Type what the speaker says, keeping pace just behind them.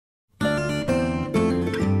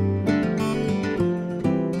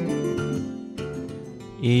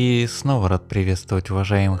И снова рад приветствовать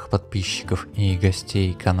уважаемых подписчиков и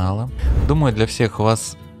гостей канала. Думаю, для всех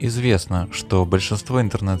вас известно, что большинство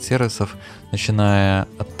интернет-сервисов, начиная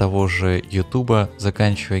от того же YouTube,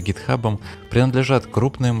 заканчивая GitHub, принадлежат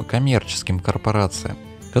крупным коммерческим корпорациям,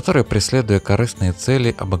 которые, преследуя корыстные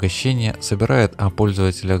цели обогащения, собирают о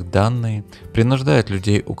пользователях данные, принуждают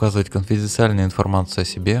людей указывать конфиденциальную информацию о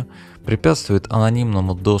себе, препятствуют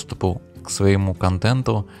анонимному доступу к своему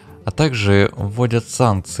контенту, а также вводят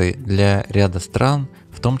санкции для ряда стран,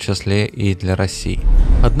 в том числе и для России.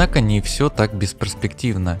 Однако не все так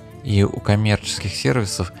бесперспективно, и у коммерческих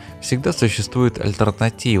сервисов всегда существует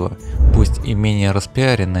альтернатива, пусть и менее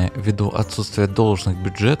распиаренная ввиду отсутствия должных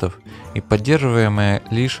бюджетов и поддерживаемая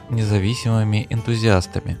лишь независимыми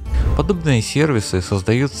энтузиастами. Подобные сервисы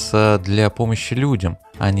создаются для помощи людям,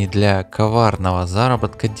 а не для коварного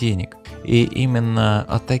заработка денег. И именно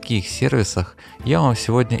о таких сервисах я вам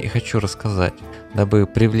сегодня и хочу рассказать, дабы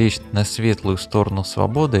привлечь на светлую сторону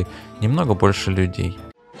свободы немного больше людей.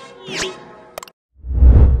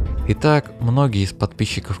 Итак, многие из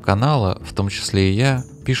подписчиков канала, в том числе и я,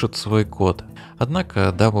 пишут свой код.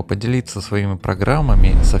 Однако, дабы поделиться своими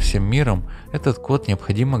программами со всем миром, этот код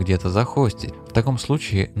необходимо где-то захостить. В таком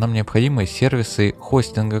случае нам необходимы сервисы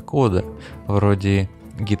хостинга кода, вроде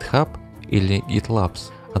GitHub или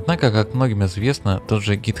GitLabs. Однако, как многим известно, тот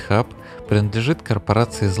же GitHub принадлежит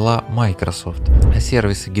корпорации зла Microsoft, а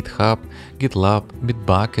сервисы GitHub, GitLab,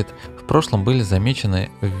 Bitbucket в прошлом были замечены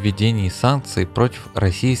в введении санкций против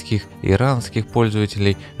российских и иранских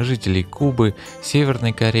пользователей, жителей Кубы,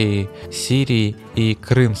 Северной Кореи, Сирии и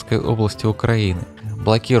Крымской области Украины,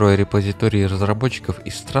 блокируя репозитории разработчиков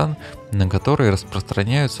из стран, на которые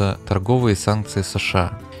распространяются торговые санкции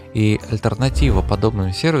США. И альтернатива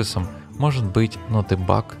подобным сервисам может быть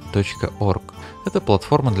notebug.org. Это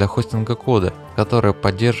платформа для хостинга кода, которая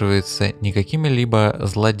поддерживается не какими-либо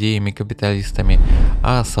злодеями-капиталистами,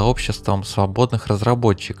 а сообществом свободных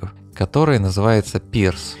разработчиков, которое называется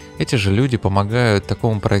Peers. Эти же люди помогают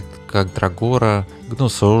такому проекту, как Dragora, GNU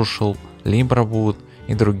Social, LibreWood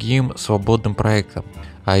и другим свободным проектам.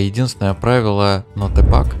 А единственное правило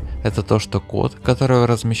Notebug — это то, что код, который вы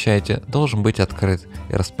размещаете, должен быть открыт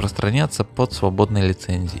и распространяться под свободной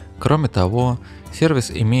лицензией. Кроме того,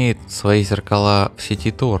 сервис имеет свои зеркала в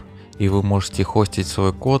сети Tor, и вы можете хостить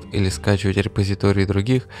свой код или скачивать репозитории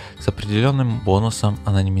других с определенным бонусом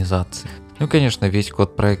анонимизации. Ну и конечно, весь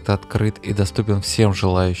код проекта открыт и доступен всем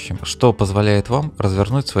желающим, что позволяет вам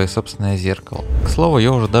развернуть свое собственное зеркало. К слову,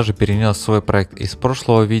 я уже даже перенес свой проект из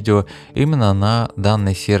прошлого видео именно на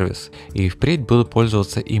данный сервис, и впредь буду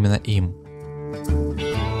пользоваться именно им.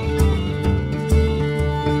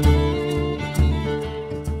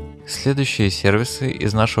 Следующие сервисы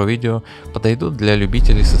из нашего видео подойдут для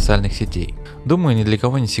любителей социальных сетей. Думаю, ни для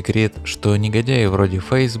кого не секрет, что негодяи вроде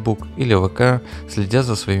Facebook или ВК следят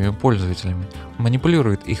за своими пользователями,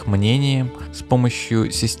 манипулируют их мнением с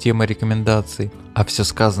помощью системы рекомендаций, а все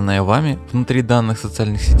сказанное вами внутри данных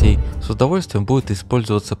социальных сетей с удовольствием будет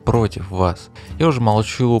использоваться против вас. Я уже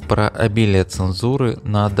молчу про обилие цензуры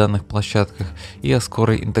на данных площадках и о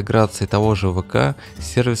скорой интеграции того же ВК с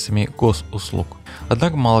сервисами госуслуг.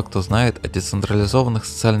 Однако мало кто знает о децентрализованных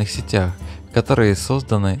социальных сетях, которые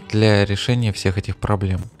созданы для решения всех этих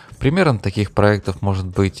проблем. Примером таких проектов может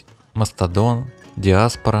быть Mastodon,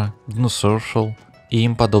 Diaspora, GNU Social и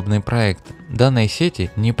им подобные проекты. Данные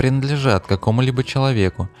сети не принадлежат какому-либо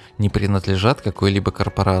человеку, не принадлежат какой-либо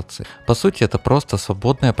корпорации. По сути, это просто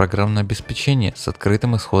свободное программное обеспечение с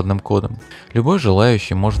открытым исходным кодом. Любой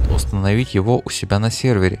желающий может установить его у себя на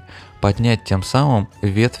сервере, поднять тем самым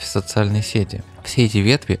ветвь социальной сети. Все эти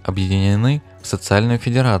ветви объединены в социальную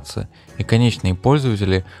федерацию, и конечные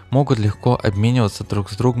пользователи могут легко обмениваться друг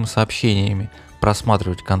с другом сообщениями,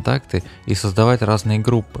 просматривать контакты и создавать разные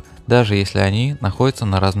группы, даже если они находятся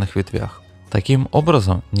на разных ветвях. Таким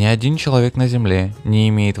образом, ни один человек на Земле не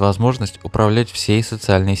имеет возможности управлять всей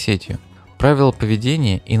социальной сетью. Правила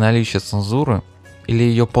поведения и наличие цензуры или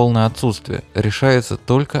ее полное отсутствие решается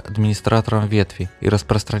только администратором ветви и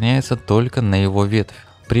распространяется только на его ветвь.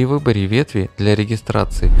 При выборе ветви для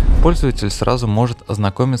регистрации пользователь сразу может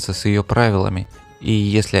ознакомиться с ее правилами и,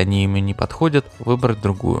 если они ему не подходят, выбрать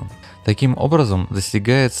другую. Таким образом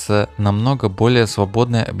достигается намного более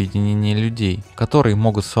свободное объединение людей, которые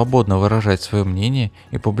могут свободно выражать свое мнение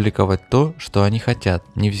и публиковать то, что они хотят,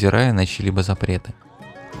 невзирая на чьи-либо запреты.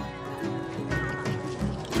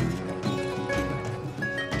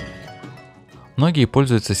 Многие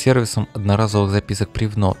пользуются сервисом одноразовых записок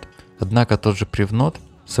Привнод, однако тот же Привнод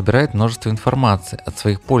собирает множество информации от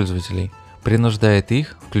своих пользователей, принуждает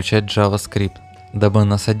их включать JavaScript, дабы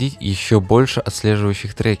насадить еще больше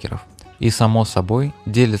отслеживающих трекеров. и само собой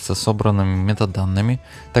делится собранными метаданными,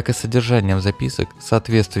 так и содержанием записок с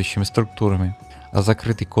соответствующими структурами, а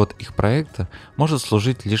закрытый код их проекта может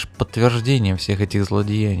служить лишь подтверждением всех этих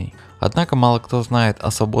злодеяний. Однако мало кто знает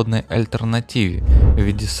о свободной альтернативе в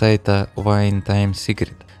виде сайта Wine Time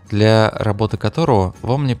Secret, для работы которого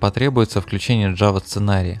вам не потребуется включение Java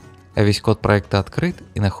сценария, а весь код проекта открыт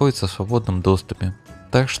и находится в свободном доступе.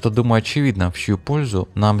 Так что думаю очевидно, в чью пользу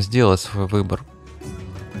нам сделать свой выбор.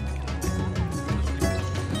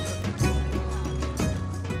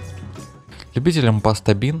 Любителям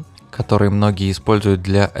паста-бин, которые многие используют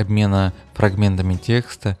для обмена фрагментами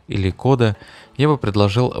текста или кода, я бы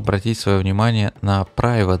предложил обратить свое внимание на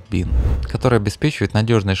Private Bin, который обеспечивает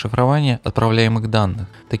надежное шифрование отправляемых данных.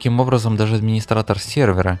 Таким образом, даже администратор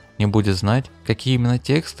сервера не будет знать, какие именно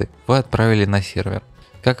тексты вы отправили на сервер.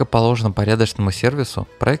 Как и положено порядочному сервису,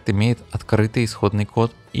 проект имеет открытый исходный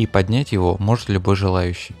код, и поднять его может любой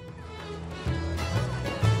желающий.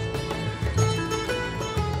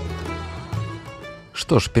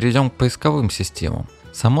 Что ж, перейдем к поисковым системам.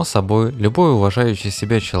 Само собой, любой уважающий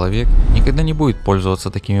себя человек никогда не будет пользоваться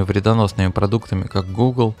такими вредоносными продуктами, как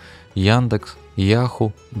Google, Яндекс,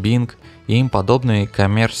 Yahoo, Bing и им подобные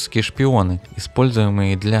коммерческие шпионы,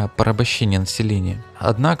 используемые для порабощения населения.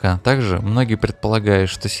 Однако, также многие предполагают,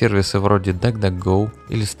 что сервисы вроде DuckDuckGo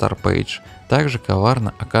или StarPage также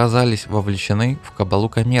коварно оказались вовлечены в кабалу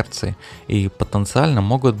коммерции и потенциально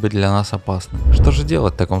могут быть для нас опасны. Что же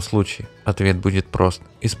делать в таком случае? Ответ будет прост.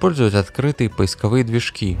 Использовать открытые поисковые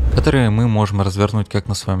движки, которые мы можем развернуть как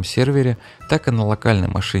на своем сервере, так и на локальной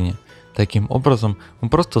машине. Таким образом, мы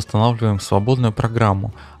просто устанавливаем свободную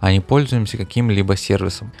программу, а не пользуемся каким-либо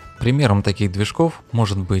сервисом. Примером таких движков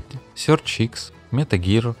может быть SearchX,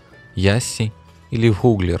 MetaGear, Yassi или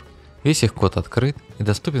Googler. Весь их код открыт и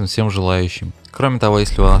доступен всем желающим. Кроме того,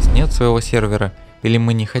 если у нас нет своего сервера или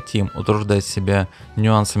мы не хотим утруждать себя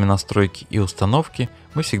нюансами настройки и установки,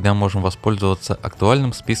 мы всегда можем воспользоваться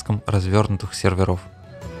актуальным списком развернутых серверов.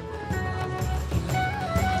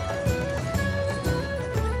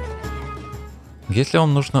 Если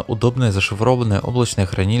вам нужно удобное зашифрованное облачное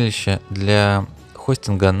хранилище для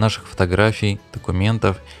хостинга наших фотографий,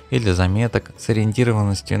 документов или заметок с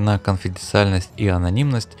ориентированностью на конфиденциальность и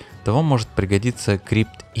анонимность, то вам может пригодиться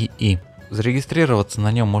Crypt.ii. Зарегистрироваться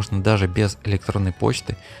на нем можно даже без электронной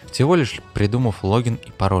почты, всего лишь придумав логин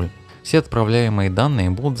и пароль. Все отправляемые данные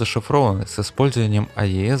будут зашифрованы с использованием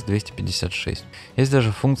AES 256. Есть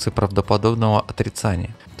даже функция правдоподобного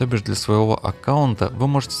отрицания, то бишь для своего аккаунта вы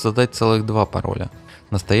можете создать целых два пароля,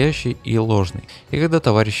 настоящий и ложный. И когда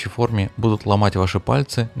товарищи в форме будут ломать ваши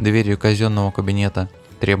пальцы дверью казенного кабинета,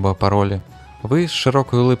 требуя пароля, вы с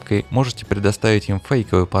широкой улыбкой можете предоставить им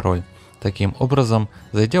фейковый пароль. Таким образом,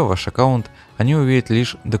 зайдя в ваш аккаунт, они увидят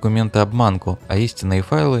лишь документы-обманку, а истинные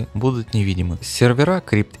файлы будут невидимы. Сервера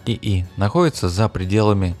Crypt.ii находятся за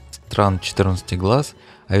пределами стран 14 глаз,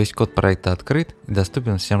 а весь код проекта открыт и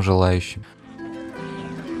доступен всем желающим.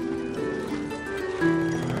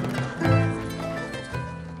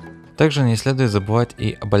 Также не следует забывать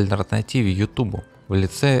и об альтернативе YouTube в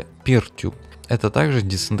лице PeerTube. Это также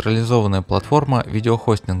децентрализованная платформа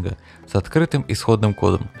видеохостинга с открытым исходным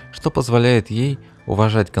кодом, что позволяет ей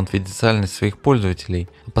уважать конфиденциальность своих пользователей.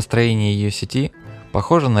 Построение ее сети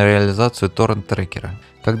похоже на реализацию торрент-трекера,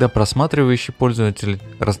 когда просматривающий пользователь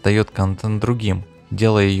раздает контент другим,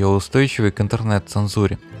 делая ее устойчивой к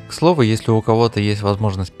интернет-цензуре. К слову, если у кого-то есть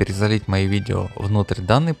возможность перезалить мои видео внутрь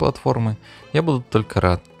данной платформы, я буду только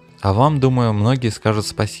рад. А вам, думаю, многие скажут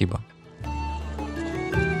спасибо.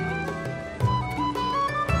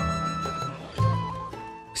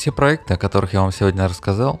 Все проекты, о которых я вам сегодня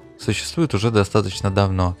рассказал, существуют уже достаточно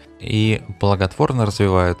давно и благотворно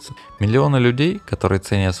развиваются. Миллионы людей, которые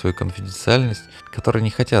ценят свою конфиденциальность, которые не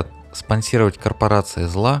хотят спонсировать корпорации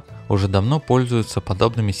зла, уже давно пользуются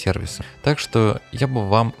подобными сервисами. Так что я бы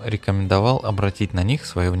вам рекомендовал обратить на них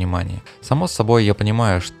свое внимание. Само собой, я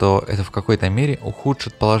понимаю, что это в какой-то мере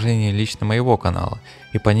ухудшит положение лично моего канала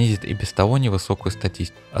и понизит и без того невысокую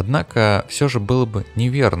статистику. Однако все же было бы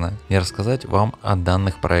неверно не рассказать вам о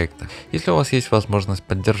данных проектах. Если у вас есть возможность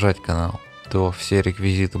поддержать канал, то все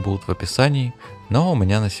реквизиты будут в описании. Но у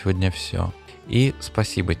меня на сегодня все. И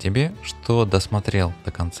спасибо тебе, что досмотрел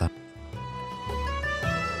до конца.